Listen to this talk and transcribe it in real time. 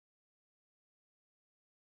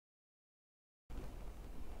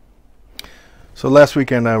So last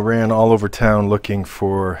weekend I ran all over town looking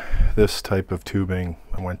for this type of tubing.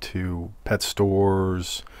 I went to pet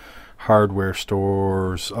stores, hardware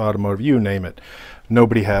stores, automotive, you name it.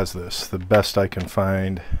 Nobody has this. The best I can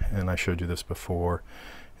find, and I showed you this before,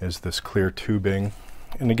 is this clear tubing.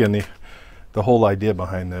 And again, the whole idea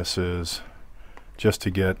behind this is just to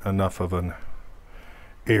get enough of an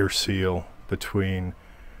air seal between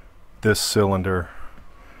this cylinder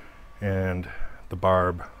and the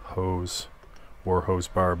barb hose or hose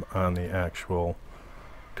barb on the actual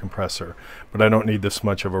compressor. But I don't need this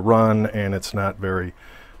much of a run, and it's not very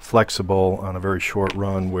flexible on a very short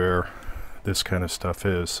run where this kind of stuff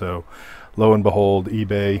is. So lo and behold,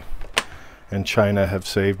 eBay and China have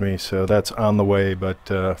saved me, so that's on the way.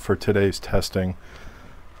 But for today's testing,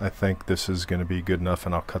 I think this is going to be good enough,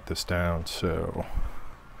 and I'll cut this down. So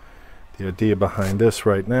the idea behind this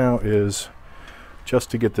right now is just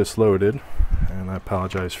to get this loaded, and I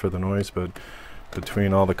apologize for the noise, but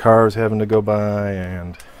between all the cars having to go by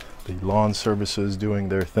and the lawn services doing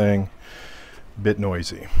their thing, a bit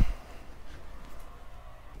noisy.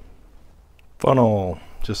 Funnel,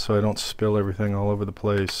 just so I don't spill everything all over the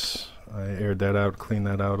place. I aired that out, cleaned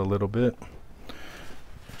that out a little bit.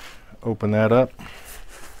 Open that up,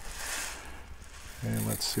 and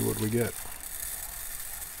let's see what we get.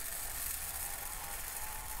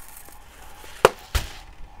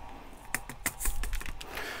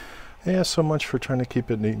 Yeah, so much for trying to keep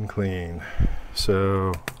it neat and clean.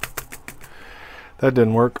 So that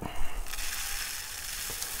didn't work.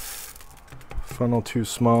 Funnel too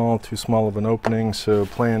small of an opening, so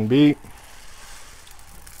plan B.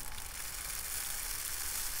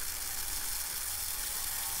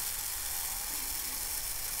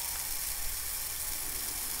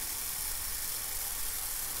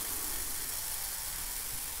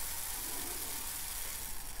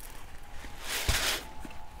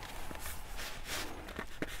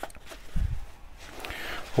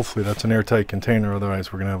 Hopefully that's an airtight container,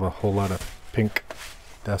 otherwise we're going to have a whole lot of pink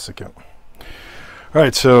desiccant.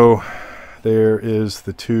 Alright, so there is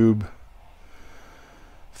the tube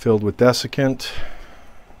filled with desiccant.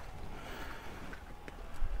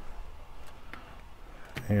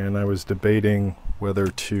 And I was debating whether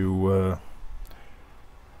to,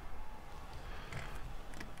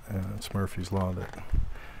 it's Murphy's Law that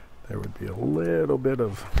there would be a little bit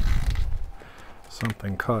of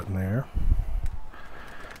something caught in there.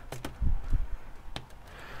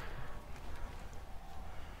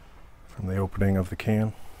 From the opening of the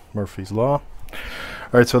can, Murphy's Law.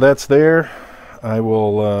 Alright, so that's there. I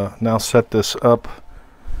will now set this up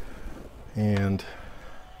and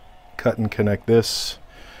cut and connect this.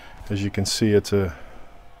 As you can see, it's a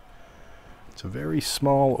very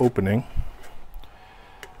small opening,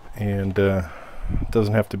 and it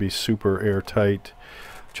doesn't have to be super airtight,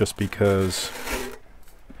 just because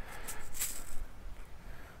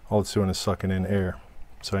all it's doing is sucking in air.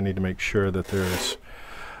 So I need to make sure that there's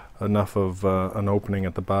enough of an opening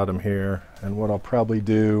at the bottom here. And what I'll probably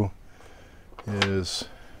do is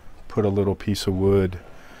put a little piece of wood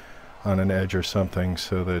on an edge or something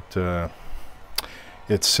so that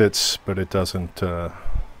it sits, but it doesn't block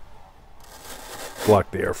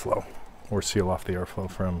the airflow or seal off the airflow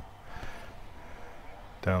from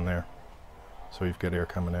down there, so you've got air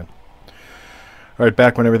coming in. All right,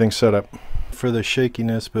 back when everything's set up. For the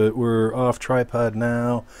shakiness, but we're off tripod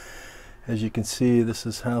now. As you can see, this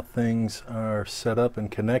is how things are set up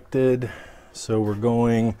and connected. So we're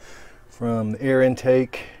going from the air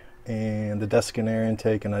intake and the desiccant air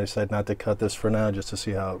intake, and I decided not to cut this for now just to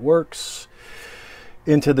see how it works.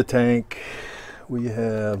 Into the tank, we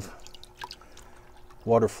have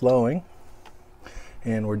water flowing,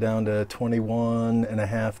 and we're down to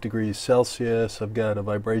 21.5 degrees Celsius. I've got a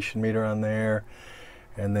vibration meter on there,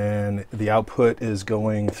 and then the output is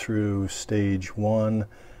going through stage 1,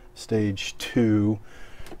 stage 2,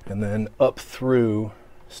 and then up through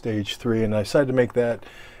stage 3. And I decided to make that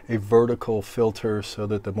a vertical filter so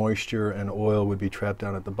that the moisture and oil would be trapped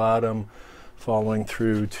down at the bottom, following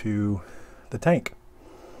through to the tank.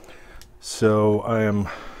 So I am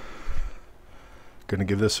going to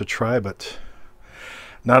give this a try, but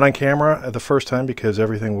not on camera at the first time because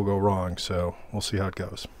everything will go wrong. So we'll see how it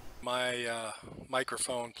goes. My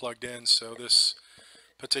microphone plugged in, so this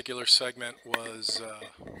particular segment was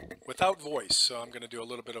without voice, so I'm going to do a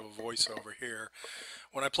little bit of a voiceover here.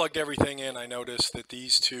 When I plugged everything in, I noticed that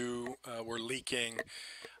these two were leaking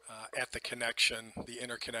at the connection, the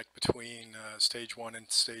interconnect between stage 1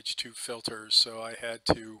 and stage 2 filters. So I had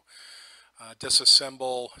to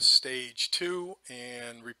disassemble stage 2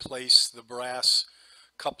 and replace the brass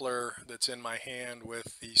coupler that's in my hand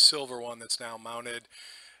with the silver one that's now mounted.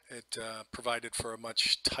 It provided for a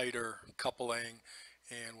much tighter coupling,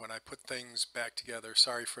 and when I put things back together,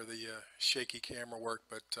 sorry for the shaky camera work,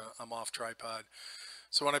 but I'm off tripod.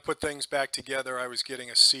 So when I put things back together, I was getting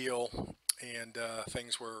a seal, and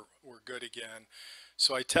things were good again.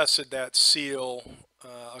 So I tested that seal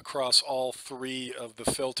across all three of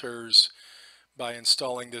the filters by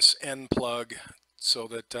installing this end plug so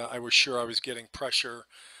that I was sure I was getting pressure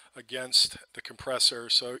against the compressor.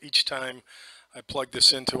 So each time I plugged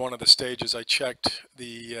this into one of the stages, I checked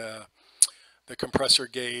the compressor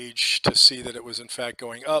gauge to see that it was in fact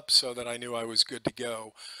going up, so that I knew I was good to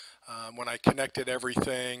go. When I connected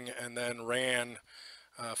everything and then ran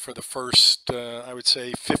for the first, I would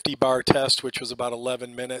say 50 bar test, which was about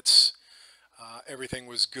 11 minutes, everything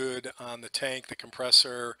was good on the tank, the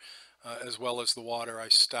compressor, as well as the water. I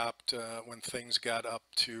stopped when things got up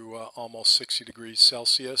to almost 60 degrees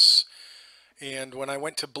Celsius. And when I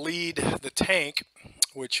went to bleed the tank,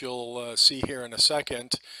 which you'll see here in a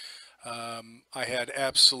second, I had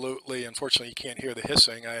absolutely, unfortunately you can't hear the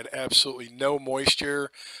hissing, I had absolutely no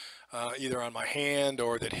moisture either on my hand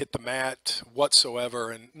or that hit the mat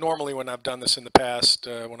whatsoever. And normally when I've done this in the past,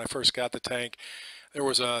 when I first got the tank, there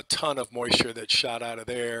was a ton of moisture that shot out of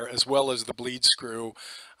there, as well as the bleed screw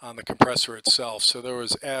on the compressor itself. So there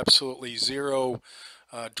was absolutely zero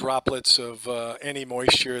droplets of any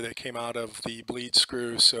moisture that came out of the bleed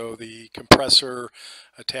screw. So the compressor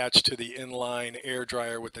attached to the inline air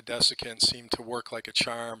dryer with the desiccant seemed to work like a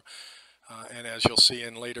charm. And as you'll see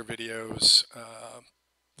in later videos,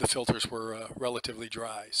 the filters were relatively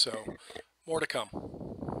dry. So more to come.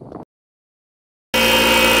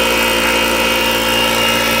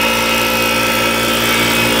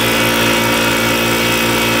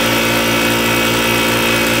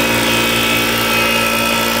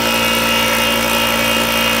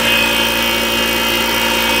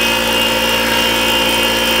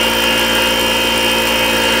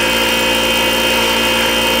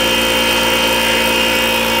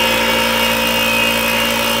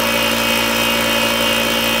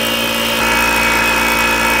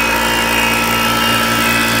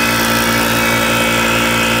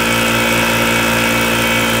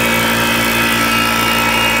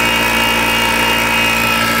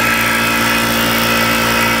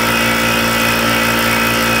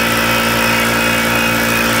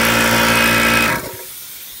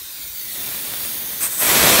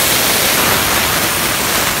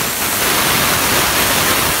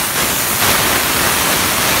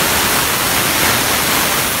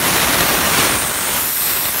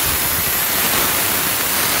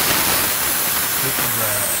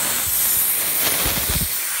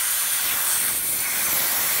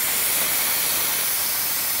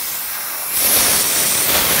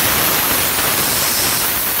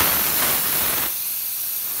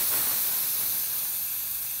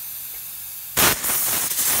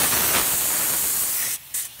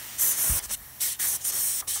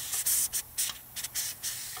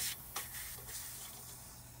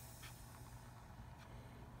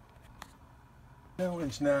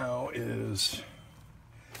 Challenge now is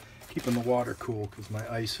keeping the water cool because my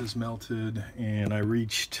ice has melted and I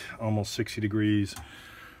reached almost 60 degrees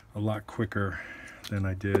a lot quicker than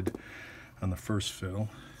I did on the first fill.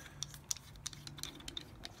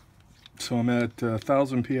 So I'm at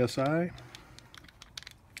 1000 psi.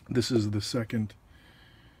 This is the second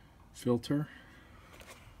filter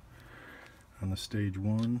on the stage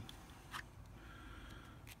one.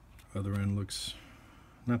 Other end looks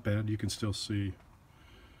not bad. You can still see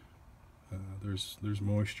there's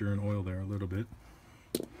moisture and oil there a little bit.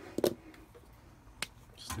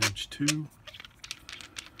 Stage two.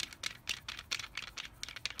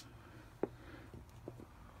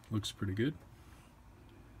 Looks pretty good.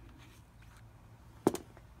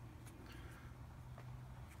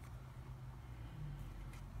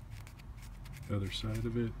 Other side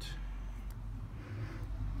of it.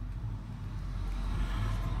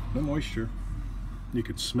 No moisture. You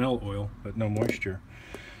could smell oil, but no moisture.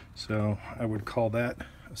 So I would call that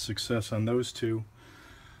a success on those two.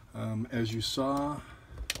 As you saw,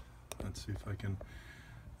 let's see if I can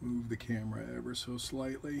move the camera ever so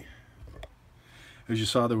slightly. As you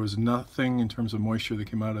saw, there was nothing in terms of moisture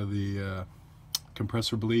that came out of the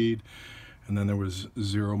compressor bleed, and then there was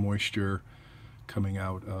zero moisture coming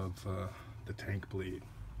out of the tank bleed.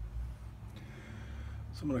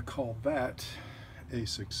 So I'm going to call that a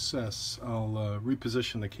success. I'll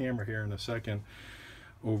reposition the camera here in a second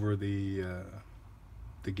over the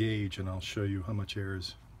gauge, and I'll show you how much air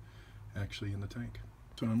is actually in the tank.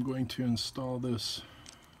 So I'm going to install this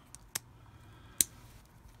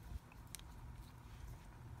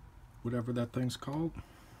whatever that thing's called,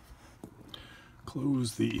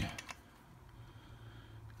 close the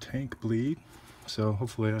tank bleed. So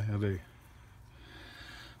hopefully I have a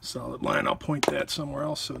solid line. I'll point that somewhere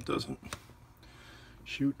else so it doesn't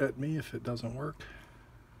shoot at me if it doesn't work.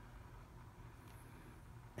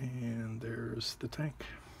 And there's the tank.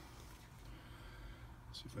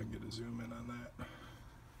 See if I can get a zoom in on that.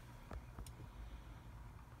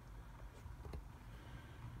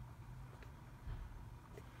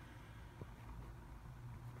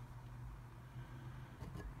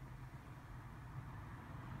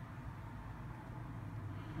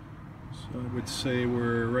 So I would say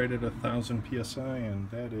we're right at 1,000 psi, and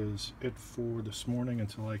that is it for this morning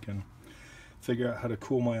until I can figure out how to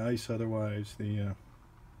cool my ice. Otherwise the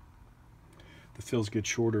fills get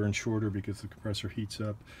shorter and shorter because the compressor heats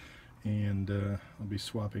up, and I'll be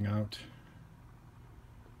swapping out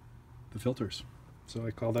the filters. So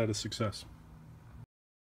I call that a success.